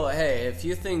could go, hey, if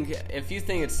you think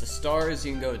it's the Stars,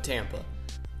 you can go to Tampa.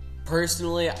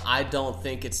 Personally, I don't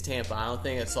think it's Tampa. I don't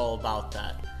think it's all about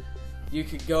that. You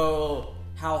could go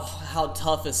how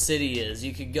tough a city is.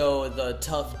 You could go the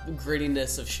tough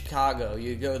grittiness of Chicago.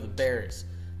 You could go the Bears.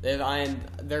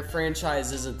 Their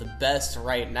franchise isn't the best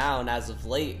right now and as of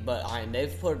late, but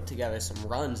they've put together some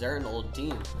runs. They're an old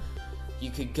team.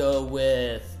 You could go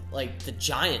with like the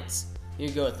Giants. You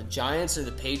could go with the Giants or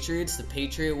the Patriots. The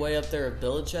Patriot way up there with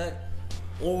Belichick.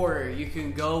 Or you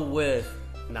can go with.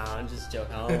 Nah, I'm just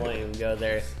joking. I don't want to even go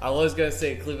there. I was gonna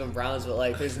say Cleveland Browns, but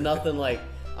like, there's nothing like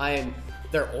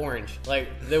they're orange. Like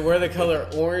they wear the color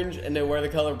orange and they wear the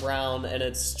color brown, and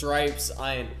it's stripes.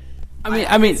 I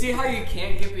mean, see how you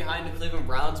can't get behind the Cleveland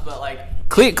Browns, but like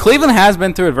Cleveland has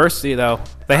been through adversity though.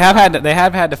 They have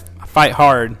had to fight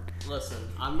hard. Listen,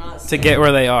 I'm not to get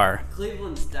where they are.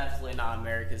 Cleveland's definitely not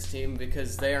America's team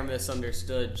because they are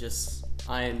misunderstood.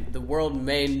 The world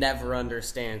may never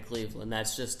understand Cleveland.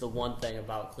 That's just the one thing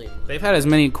about Cleveland. They've had as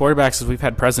many quarterbacks as we've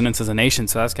had presidents as a nation,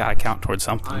 so that's got to count towards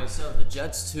something. So the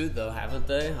Jets too, though, haven't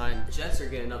they? Jets are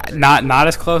getting up there. Not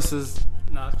as close as.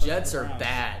 Jets are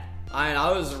bad.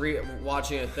 I was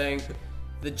watching a thing.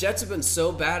 The Jets have been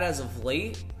so bad as of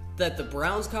late that the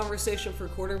Browns conversation for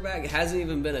quarterback hasn't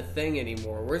even been a thing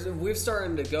anymore. We're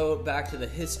starting to go back to the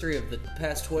history of the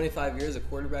past 25 years of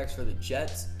quarterbacks for the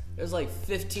Jets. There's like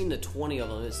 15 to 20 of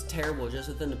them. It's terrible just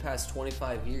within the past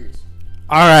 25 years.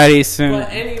 Alrighty, soon. But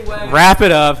anyway, Wrap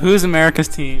it up. Who's America's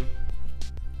team?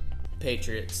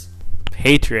 Patriots.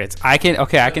 Patriots. I can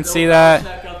see Bill that.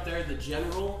 Belichick up there, the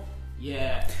general.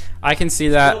 Yeah. I can see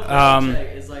that. Bill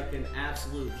Belichick is like an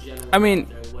absolute general. I mean, up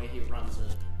there, the way he runs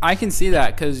it. I can see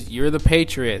that because you're the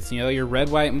Patriots. You know, you're red,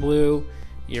 white, and blue.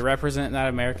 You represent that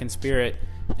American spirit.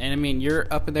 And, I mean, you're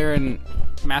up there in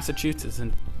Massachusetts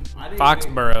and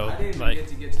Foxborough. I didn't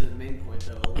even get to the main point,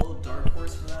 though. A little dark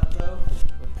horse for that, though,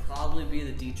 would probably be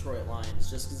the Detroit Lions,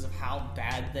 just because of how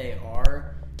bad they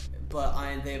are. But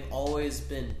they've always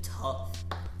been tough.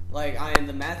 Like,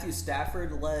 the Matthew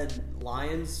Stafford-led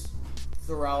Lions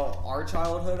throughout our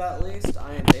childhood, at least,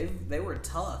 they were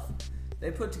tough.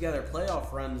 They put together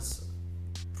playoff runs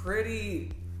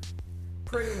pretty,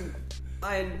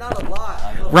 not a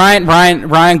lot.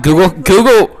 Ryan,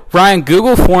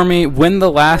 Google for me when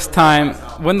the last time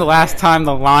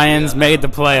the Lions made the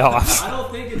playoffs. I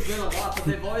don't think it's been a lot, but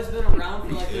they've always been around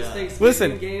for like those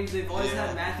Thanksgiving games. They've always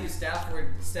had Matthew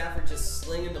Stafford just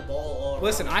slinging the ball all around.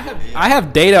 Listen, I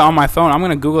have data on my phone. I'm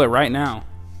gonna Google it right now.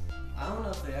 I don't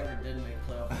know if they ever did make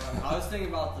playoff runs. I was thinking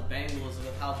about the Bengals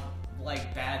with how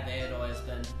bad they had always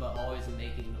been, but always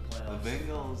making the playoffs. The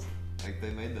Bengals,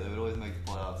 they would always make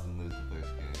the playoffs and lose the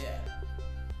first game. Yeah.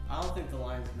 I don't think the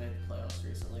Lions have made the playoffs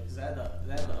recently because they had the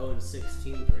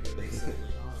 0-16 pretty recently,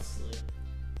 honestly.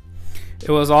 It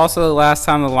was also the last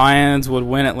time the Lions would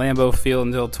win at Lambeau Field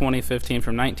until 2015.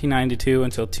 From 1992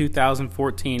 until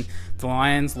 2014, the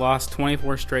Lions lost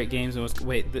 24 straight games. And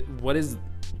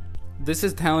this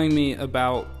is telling me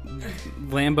about them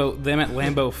at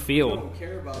Lambeau Field. I don't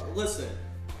care about it. Listen,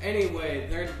 anyway,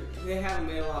 they haven't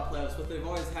made a lot of playoffs, but they've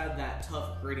always had that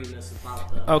tough grittiness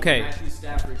about them. Okay. Matthew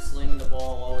Stafford slinging the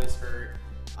ball always hurt.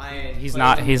 He's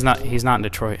not in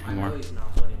Detroit anymore. I know he's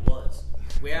not when he was.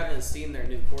 We haven't seen their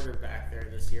new quarterback there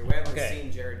this year. We haven't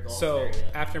seen Jared Goff there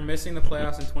yet. After missing the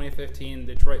playoffs in 2015,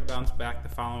 Detroit bounced back the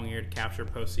following year to capture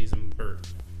postseason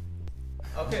berth.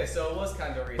 Okay, so it was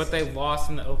kind of recent. But they lost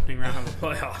in the opening round of the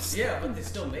playoffs. Yeah, but they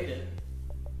still made it.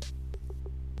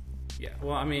 Yeah,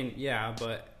 well, I mean, yeah,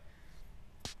 but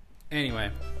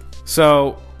anyway.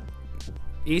 So,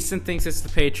 Easton thinks it's the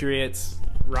Patriots.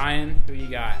 Ryan, who you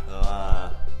got?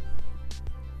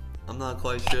 I'm not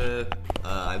quite sure.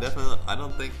 I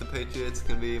don't think the Patriots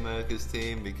can be America's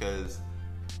team because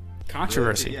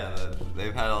controversy. Yeah,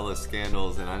 they've had all those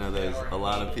scandals, and I know there's a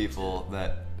lot of people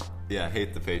that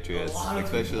hate the Patriots,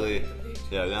 especially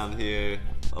down here.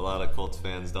 A lot of Colts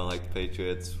fans don't like the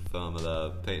Patriots from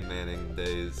the Peyton Manning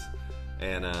days,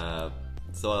 and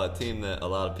so a team that a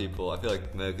lot of people, I feel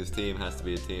like America's team has to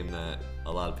be a team that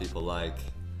a lot of people like,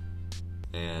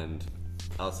 and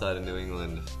outside of New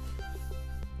England,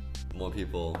 more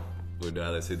people would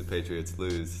rather see the Patriots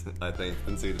lose, I think,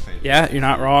 than see the Patriots. Yeah, you're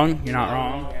not wrong. You're not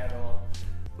wrong. At all.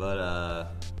 But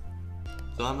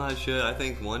so I'm not sure. I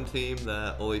think one team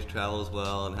that always travels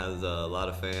well and has a lot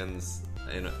of fans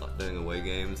during away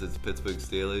games is Pittsburgh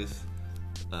Steelers.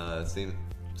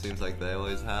 Seems like they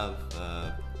always have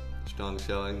strong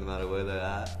showing no matter where they're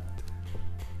at.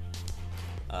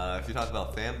 If you talk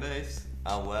about fan base,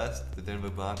 out west, the Denver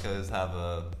Broncos have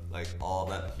all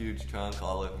that huge trunk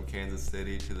all the way from Kansas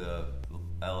City to the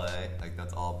LA.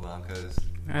 That's all Broncos.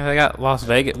 Yeah, they got Las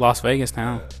Vegas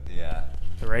now. Yeah.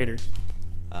 The Raiders.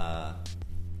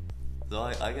 So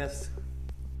I guess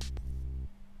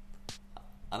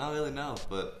I don't really know,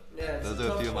 but those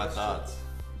are a few of my thoughts.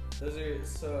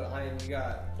 You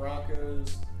got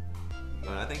Broncos.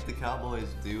 But I think the Cowboys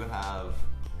do have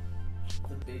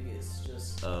The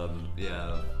biggest, a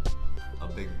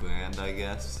big brand, I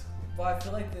guess. But I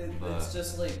feel like it's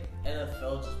just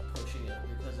NFL just pushing it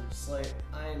because it's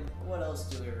what else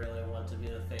do we really want to be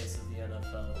the face of the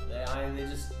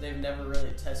NFL? They've never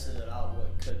really tested it out what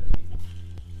it could be.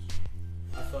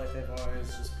 I feel like they've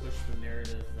always just pushed the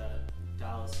narrative that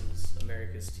Dallas is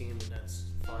America's team and that's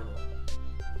final.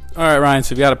 All right, Ryan,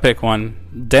 so you've got to pick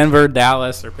one. Denver,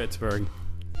 Dallas, or Pittsburgh?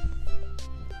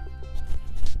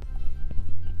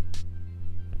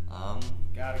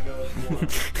 Gotta go with one.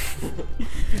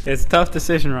 It's a tough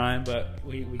decision, Ryan, but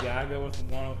we gotta go with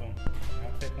one of them.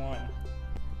 I'll pick one.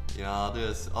 Yeah,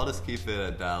 I'll just keep it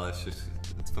at Dallas.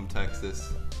 It's from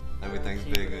Texas. Everything's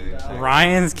big in Texas.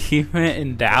 Ryan's keeping it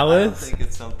in Dallas? I don't think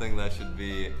it's something that should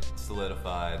be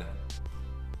solidified.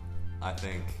 I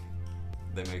think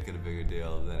they make it a bigger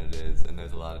deal than it is, and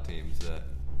there's a lot of teams that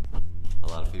a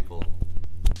lot of people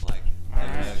like.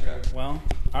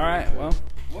 All right. Well,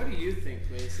 What do you think,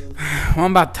 Mason? Well,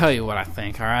 I'm about to tell you what I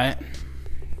think, all right?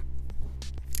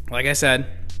 Like I said,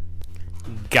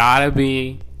 gotta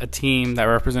be a team that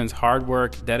represents hard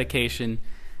work, dedication.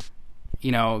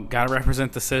 You know, gotta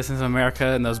represent the citizens of America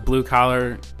and those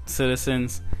blue-collar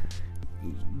citizens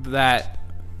that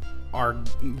are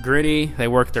gritty. They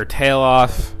work their tail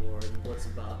off. Oh, Lord.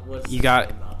 What's You this got-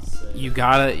 about to say? You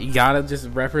gotta just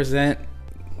represent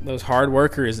those hard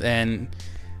workers. And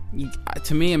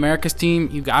to me, America's team,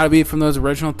 you gotta be from those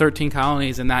original 13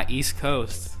 colonies in that East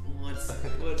Coast.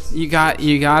 What's You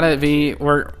gotta be.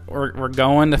 We're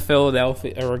going to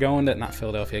Philadelphia, or we're going to not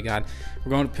Philadelphia. God, we're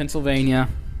going to Pennsylvania.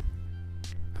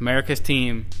 America's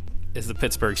team is the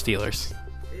Pittsburgh Steelers.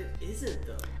 It isn't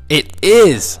though. It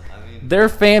is I mean, their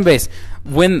fan base.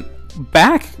 When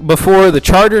back before the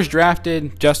Chargers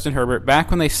drafted Justin Herbert, back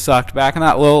when they sucked, back in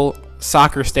that little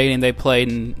soccer stadium they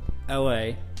played in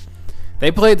L.A., they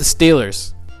played the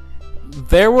Steelers.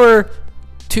 There were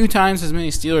 2 times as many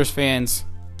Steelers fans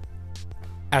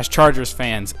as Chargers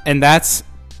fans, and that's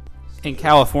in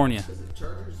California. Because the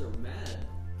Chargers are mad.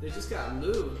 They just got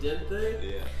moved, didn't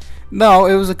they? yeah. No,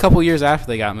 it was a couple years after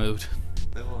they got moved.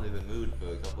 They've only been moved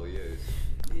for a couple of years.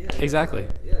 Yeah. Exactly.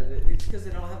 Yeah, it's because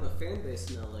they don't have a fan base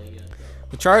in LA yet,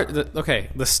 though.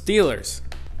 The Steelers,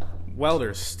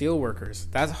 welders, steel workers.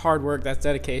 That's hard work. That's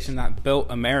dedication that built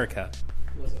America.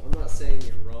 Listen, I'm not saying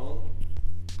you're wrong.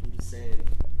 I'm just saying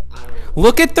I don't.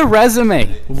 Look at the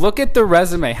resume. Look at the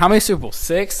resume. How many Super Bowls?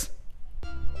 6?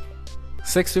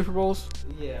 6 Super Bowls?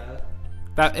 Yeah,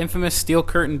 That infamous steel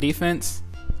curtain defense.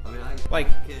 I mean, Like-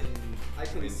 I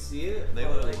can mean, see it. They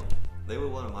but, were like, they were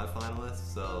one of my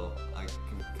finalists, so I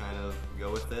can kind of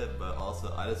go with it. But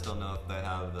also, I just don't know if they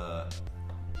have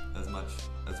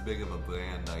as big of a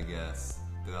brand, I guess,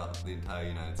 throughout the entire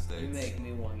United States. you make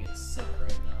me want to get sick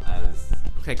right now. as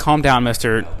Okay, calm down,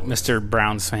 Mr.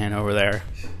 Browns fan over there.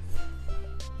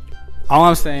 All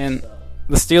I'm saying, So,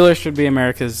 the Steelers should be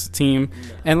America's team.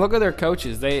 And look at their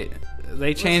coaches. They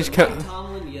change listen, Mike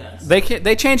Tomlin, yes.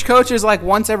 they change coaches like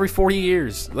once every 40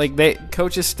 years. Like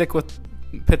coaches stick with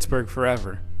Pittsburgh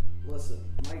forever. Listen,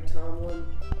 Mike Tomlin,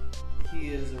 he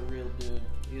is a real dude.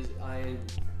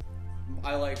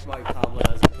 I like Mike Tomlin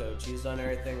as a coach. He's done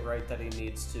everything right that he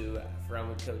needs to from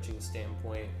a coaching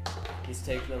standpoint. He's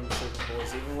taken them to Super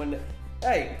Bowls even when.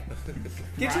 Hey,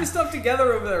 get your stuff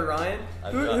together over there, Ryan.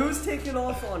 Who's taking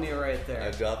off on you right I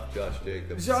there? dropped Josh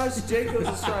Jacobs. Josh Jacobs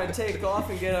is trying to take off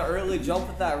and get an early jump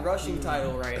at that rushing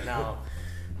title right now.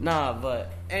 Nah,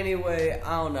 but anyway,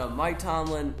 I don't know. Mike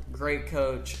Tomlin, great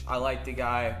coach. I like the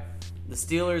guy. The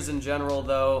Steelers in general,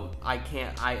 though, I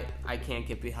can't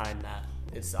get behind that.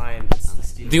 It's the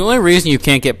Steelers. The only reason you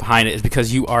can't get behind it is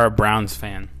because you are a Browns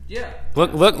fan. Yeah.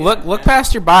 Look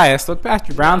past your bias, look past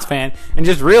your Browns fan, and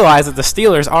just realize that the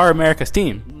Steelers are America's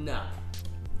team. No.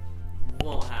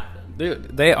 Won't happen.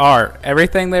 Dude, they are.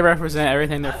 Everything they represent,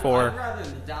 everything they're for. I'd rather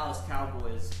the Dallas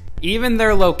Cowboys. Even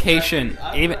their location.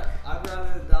 I'd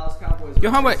rather the Dallas Cowboys. You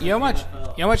know how represent much the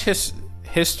NFL. you know how much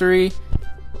history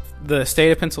the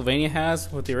state of Pennsylvania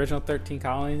has with the original 13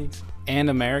 colonies and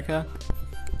America?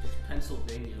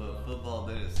 Pennsylvania. But football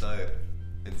didn't start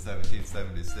in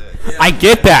 1776. I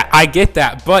get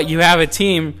that. But you have a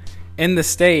team in the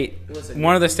state, Listen,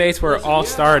 one of the states where it all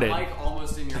started. You have the mic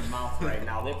almost in your mouth right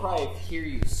now. They probably hear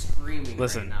you screaming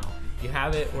Listen, right now. you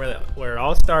have it where it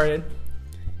all started.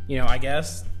 You know, I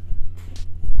guess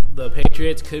the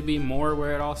Patriots could be more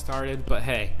where it all started, but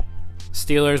hey,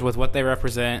 Steelers with what they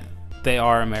represent, they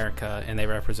are America, and they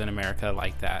represent America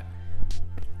like that.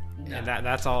 No. And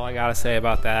that's all I gotta say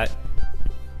about that.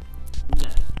 No.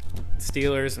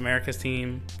 Steelers, America's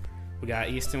team. We got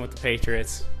Easton with the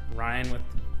Patriots. Ryan with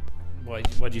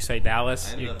what'd you say, Dallas?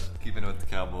 I ended up keeping it with the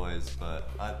Cowboys, but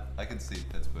I can see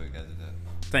Pittsburgh as it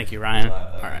is. Thank you, Ryan. Glad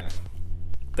All that right. way.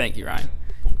 Thank you, Ryan.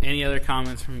 Any other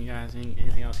comments from you guys?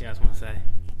 Anything else you guys want to say?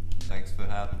 Thanks for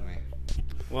having me.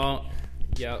 Well,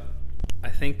 yep. I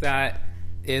think that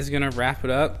is going to wrap it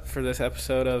up for this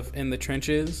episode of In the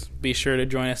Trenches. Be sure to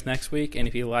join us next week. And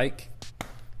if you like,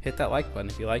 hit that like button.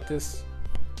 If you like this,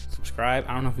 subscribe.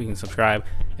 I don't know if you can subscribe.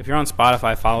 If you're on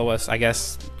Spotify, follow us, I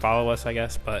guess.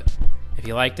 But if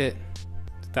you liked it,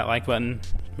 hit that like button.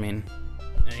 I mean,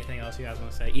 anything else you guys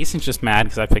want to say? Easton's just mad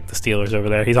because I picked the Steelers over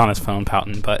there. He's on his phone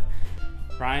pouting. But,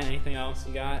 Ryan, anything else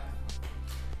you got?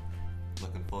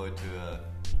 Looking forward to a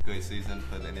great season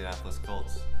for the Indianapolis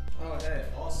Colts. Oh, hey,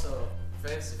 also,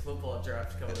 fantasy football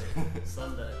draft coming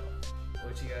Sunday.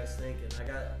 What you guys thinking?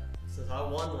 Since I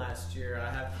won last year,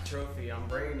 I have the trophy. I'm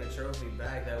bringing the trophy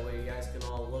back. That way you guys can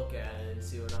all look at it and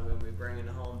see what I'm going to be bringing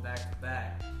home back to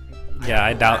back. Yeah,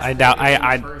 I doubt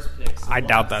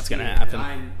that's gonna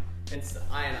happen.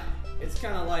 It's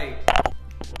kind of like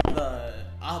the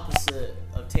opposite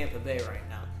of Tampa Bay right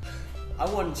now. I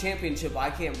won a championship,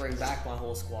 I can't bring back my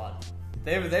whole squad.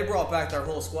 They brought back their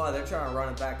whole squad. They're trying to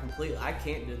run it back completely. I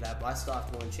can't do that, but I still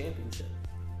have to win a championship.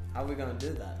 How are we going to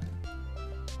do that?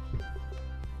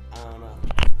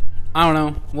 I don't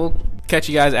know. We'll catch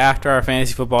you guys after our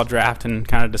fantasy football draft and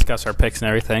kind of discuss our picks and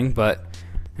everything. But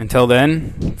until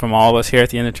then, from all of us here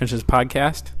at the In the Trenches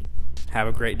podcast, have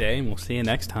a great day, and we'll see you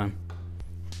next time.